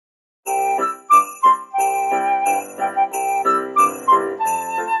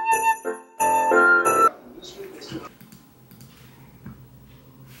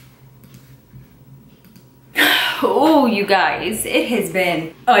you guys, it has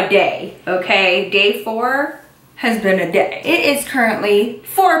been a day, okay? Day 4 has been a day. It is currently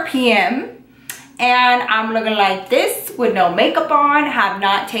 4 p.m. and I'm looking like this with no makeup on. Have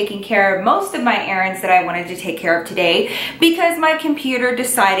not taken care of most of my errands that I wanted to take care of today because my computer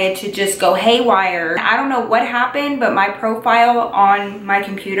decided to just go haywire. I don't know what happened, but my profile on my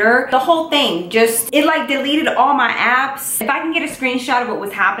computer, the whole thing just, it like deleted all my apps. If I can get a screenshot of what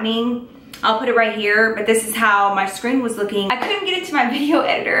was happening, I'll put it right here, but this is how my screen was looking. I couldn't get into my video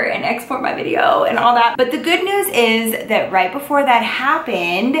editor and export my video and all that. But the good news is that right before that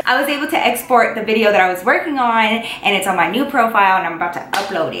happened, I was able to export the video that I was working on, and it's on my new profile, and I'm about to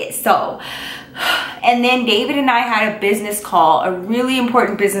upload it. So, and then David and I had a business call, a really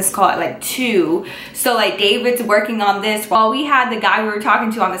important business call at like 2. So like David's working on this while we had the guy we were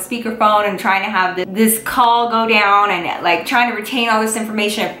talking to on the speakerphone and trying to have this call go down and like trying to retain all this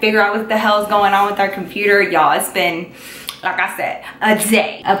information and figure out what the hell is going on with our computer. Y'all, it's been, like I said, a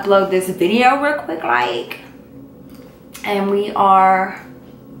day. Upload this video real quick, like, and we are,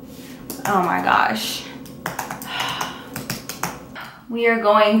 oh my gosh. We are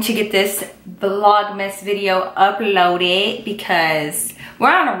going to get this Vlogmas video uploaded because we're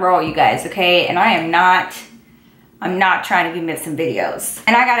on a roll, you guys, okay? And I'm not trying to be missing videos.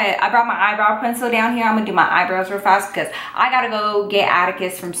 And I brought my eyebrow pencil down here. I'm gonna do my eyebrows real fast because I gotta go get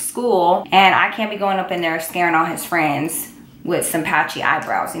Atticus from school and I can't be going up in there scaring all his friends with some patchy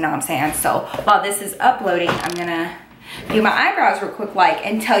eyebrows, you know what I'm saying? So while this is uploading, I'm gonna do my eyebrows real quick, like,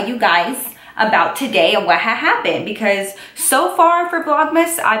 and tell you guys about today and what happened, because so far for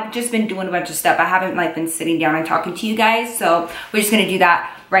Vlogmas I've just been doing a bunch of stuff. I haven't like been sitting down and talking to you guys, so we're just gonna do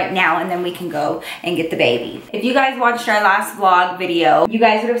that right now and then we can go and get the baby. If you guys watched our last vlog video, you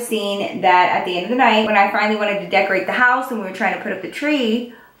guys would have seen that at the end of the night when I finally wanted to decorate the house and we were trying to put up the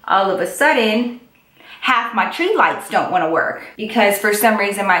tree, all of a sudden half my tree lights don't want to work because for some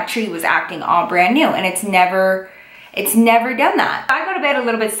reason my tree was acting all brand new, and it's never done that. I go to bed a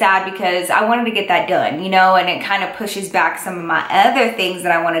little bit sad because I wanted to get that done, you know, and it kind of pushes back some of my other things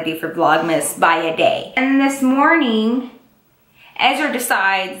that I want to do for Vlogmas by a day. And this morning, Ezra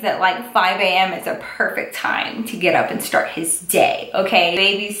decides that like 5 a.m. is a perfect time to get up and start his day, okay?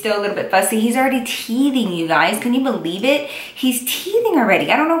 Baby's still a little bit fussy. He's already teething, you guys. Can you believe it? He's teething already.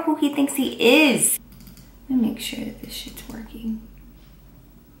 I don't know who he thinks he is. Let me make sure that this shit's working.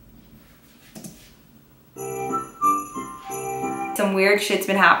 Some weird shit's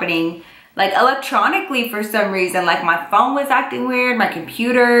been happening like electronically for some reason. Like my phone was acting weird, my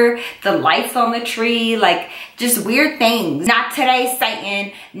computer, the lights on the tree, like just weird things. Not today,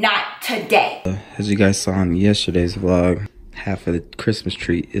 Satan, not today. As you guys saw in yesterday's vlog, half of the Christmas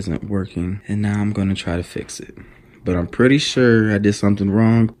tree isn't working, and now I'm gonna try to fix it. But I'm pretty sure I did something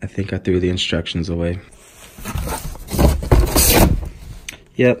wrong. I think I threw the instructions away.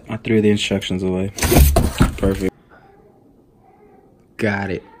 Yep, I threw the instructions away. Perfect.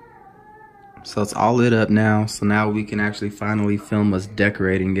 Got it. So it's all lit up now. So now we can actually finally film us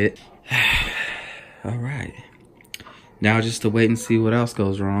decorating it. All right. Now just to wait and see what else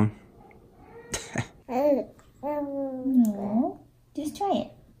goes wrong. No, just try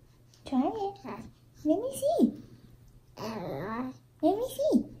it. Try it. Let me see. Let me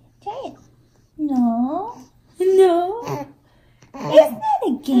see. Try it. No. No. It's not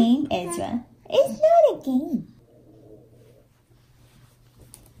a game, Ezra. It's not a game.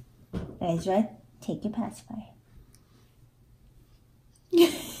 Ezra, take your pacifier.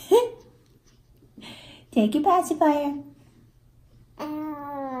 Take your pacifier.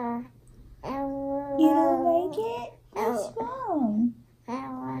 You don't like it? What's wrong?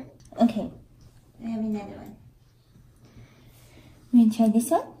 Okay, I have another one. You want to try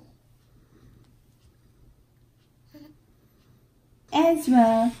this one?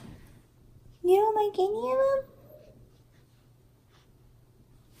 Ezra, you don't like any of them?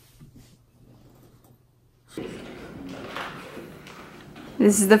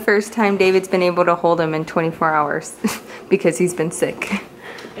 This is the first time David's been able to hold him in 24 hours because he's been sick.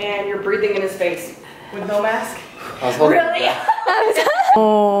 And you're breathing in his face with no mask? Really?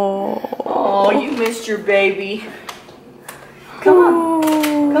 Oh, you missed your baby. Come on.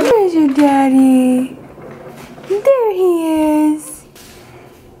 Come on. Where's your daddy? There he is.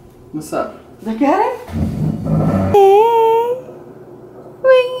 What's up? Look at him. Hey,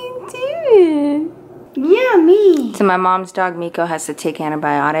 what are you doing? Yeah, me. So my mom's dog Miko has to take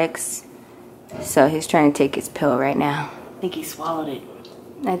antibiotics, so he's trying to take his pill right now. I think he swallowed it.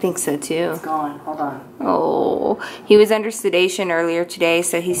 I think so too. It's gone. Hold on. Oh, he was under sedation earlier today,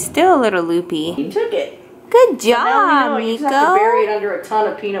 so he's still a little loopy. He took it. Good So now job, we know you Miko. just have to bury it under a ton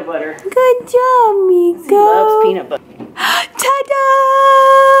of peanut butter. Good job, Miko. He loves peanut butter. Ta-da!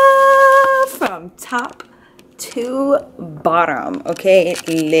 From top to bottom, okay?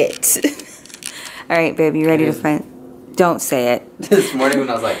 Lit. All right, babe, you ready to find? Don't say it. This morning when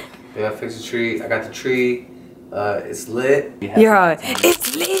I was like, babe, I fixed the tree. I got the tree. It's lit. You're on.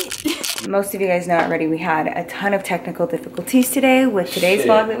 It's lit. Most of you guys know already we had a ton of technical difficulties today with today's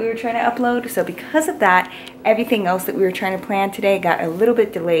vlog that we were trying to upload. So because of that, everything else that we were trying to plan today got a little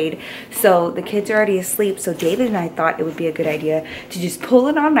bit delayed. So the kids are already asleep. So David and I thought it would be a good idea to just pull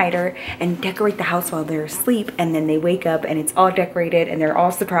an all-nighter and decorate the house while they're asleep. And then they wake up and it's all decorated and they're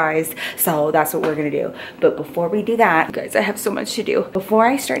all surprised. So that's what we're gonna do. But before we do that, guys, I have so much to do. Before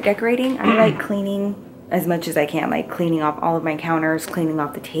I start decorating, I like cleaning as much as I can, like cleaning off all of my counters, cleaning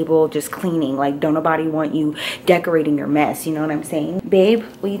off the table, just cleaning. Like, don't nobody want you decorating your mess, you know what I'm saying? Babe,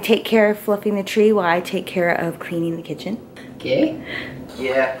 will you take care of fluffing the tree while I take care of cleaning the kitchen? Okay.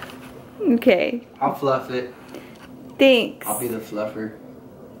 Yeah. Okay. I'll fluff it. Thanks. I'll be the fluffer.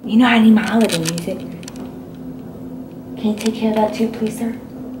 You know I need my holiday music. Can you take care of that too, please, sir?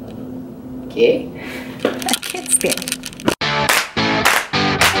 Okay. I can't stand.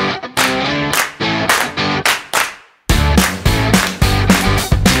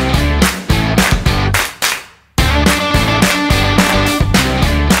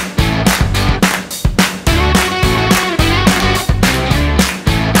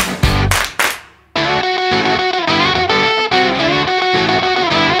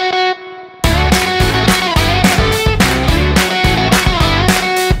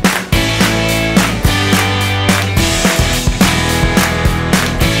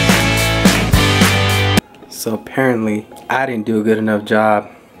 So apparently I didn't do a good enough job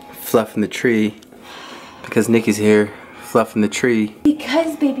fluffing the tree because Nikki's here fluffing the tree.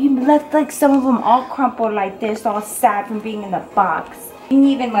 Because, baby, you left like some of them all crumpled like this, all sad from being in the box. You didn't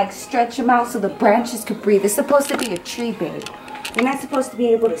even like stretch them out so the branches could breathe. It's supposed to be a tree, babe. You're not supposed to be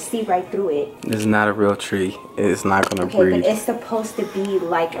able to see right through it. This is not a real tree. It's not gonna Okay, breathe. but it's supposed to be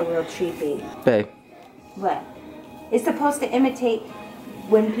like a real tree, babe. Babe. What? It's supposed to imitate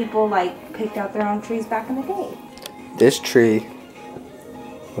when people like picked out their own trees back in the day. This tree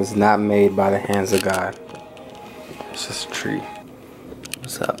was not made by the hands of God. It's just a tree.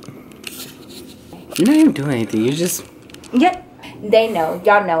 What's up? You're not even doing anything. You just... Yep. They know.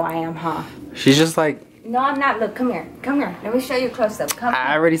 Y'all know I am, huh? She's just like... No, I'm not. Look, come here. Come here. Let me show you close up. Come I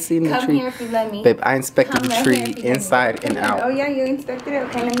here. already seen the Come tree. here if you let me. Babe, I inspected Come the right tree here if you let me. inside and out. Oh, yeah, you inspected it?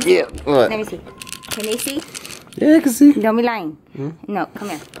 Okay, let me see. Yeah, what? Let me see. Can they see? Yeah, I can see. Don't be lying. No, come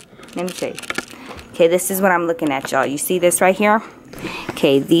here. Let me show you. Okay, this is what I'm looking at, y'all. You see this right here?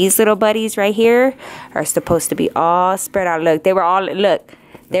 Okay, these little buddies right here are supposed to be all spread out. Look, they were all, look.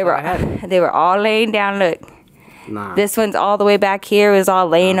 They were all laying down, look. Nah. This one's all the way back here. It was all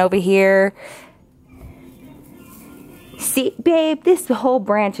laying over here. See, babe, this whole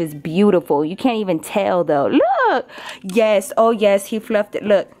branch is beautiful. You can't even tell, though. Look. Yes. Oh, yes, he fluffed it.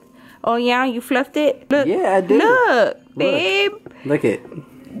 Look. Oh, yeah, you fluffed it? Look. Yeah, I did. Look, babe. Look it.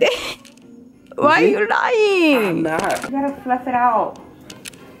 Why are you lying? I'm not. You gotta fluff it out.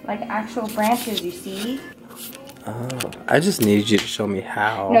 Like actual branches, you see? Oh, I just needed you to show me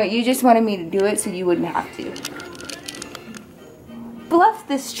how. No, you just wanted me to do it so you wouldn't have to. Fluff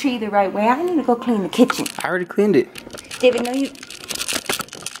this tree the right way. I need to go clean the kitchen. I already cleaned it. David, no, you...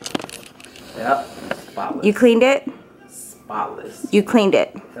 Yep. Spotless. You cleaned it? Spotless. You cleaned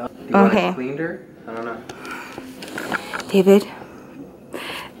it. You want Okay. it cleaned her? I don't know. David,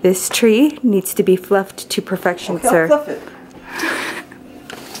 this tree needs to be fluffed to perfection, Okay, sir. I'll fluff it.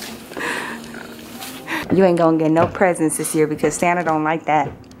 You ain't gonna get no presents this year because Santa don't like that.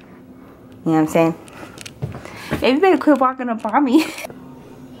 You know what I'm saying? Maybe you better quit walking up on me.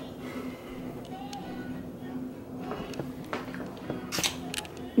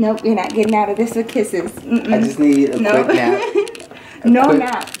 Nope, you're not getting out of this with kisses. I just need a quick nap. No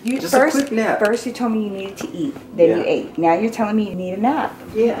nap. Just a quick nap. First you told me you needed to eat. Then you ate. Now you're telling me you need a nap.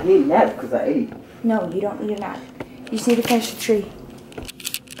 Yeah, I need a nap because I ate. No, you don't need a nap. You just need to finish the tree.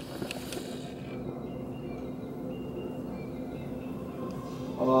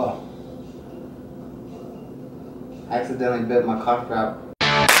 Oh. I accidentally bit my cough drop.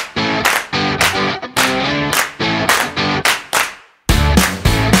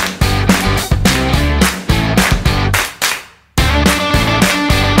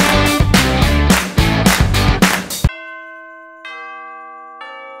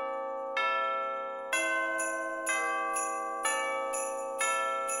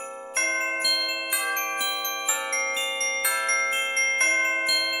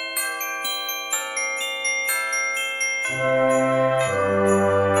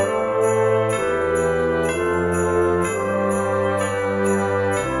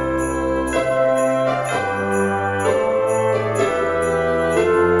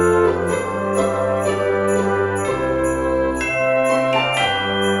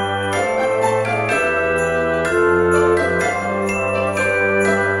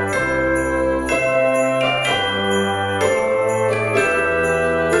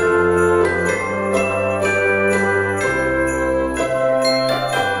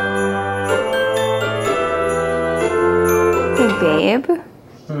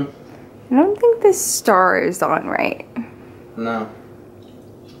 Hmm. I don't think this star is on right. No.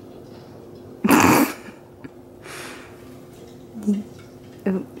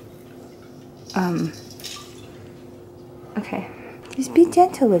 Okay. Just be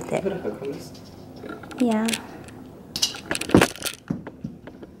gentle with it. Put a hook on this. Yeah.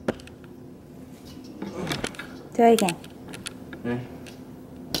 Do it again. Okay.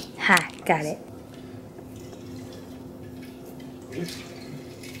 Ha, got it.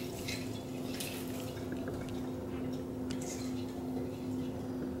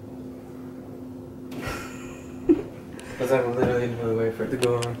 Because I literally no way for it to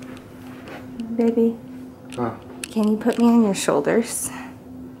go on. Baby, Huh? can you put me on your shoulders?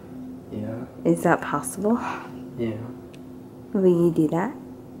 Yeah. Is that possible? Yeah. Will you do that?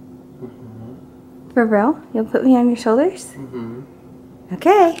 For real? You'll put me on your shoulders? Mm-hmm.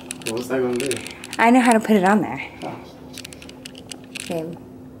 Okay. What's that gonna do? I know how to put it on there. Oh. Babe,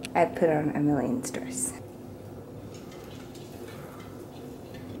 I put it on a million stores.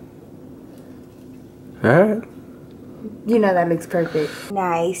 Alright. You know that looks perfect.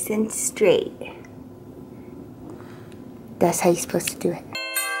 Nice and straight. That's how you're supposed to do it.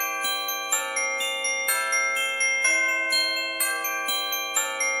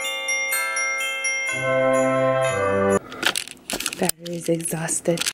 Battery is exhausted.